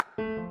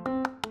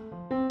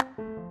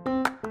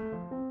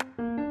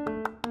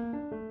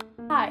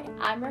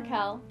Hi, I'm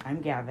Raquel.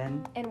 I'm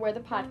Gavin. And we're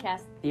the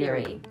podcast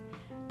Theory.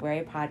 We're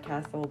a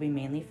podcast that will be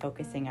mainly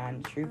focusing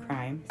on true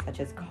crime, such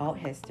as cult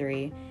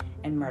history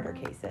and murder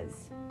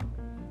cases.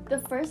 The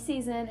first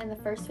season and the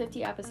first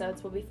 50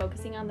 episodes will be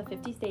focusing on the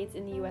 50 states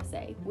in the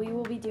USA. We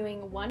will be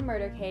doing one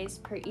murder case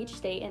per each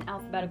state in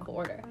alphabetical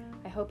order.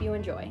 I hope you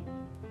enjoy.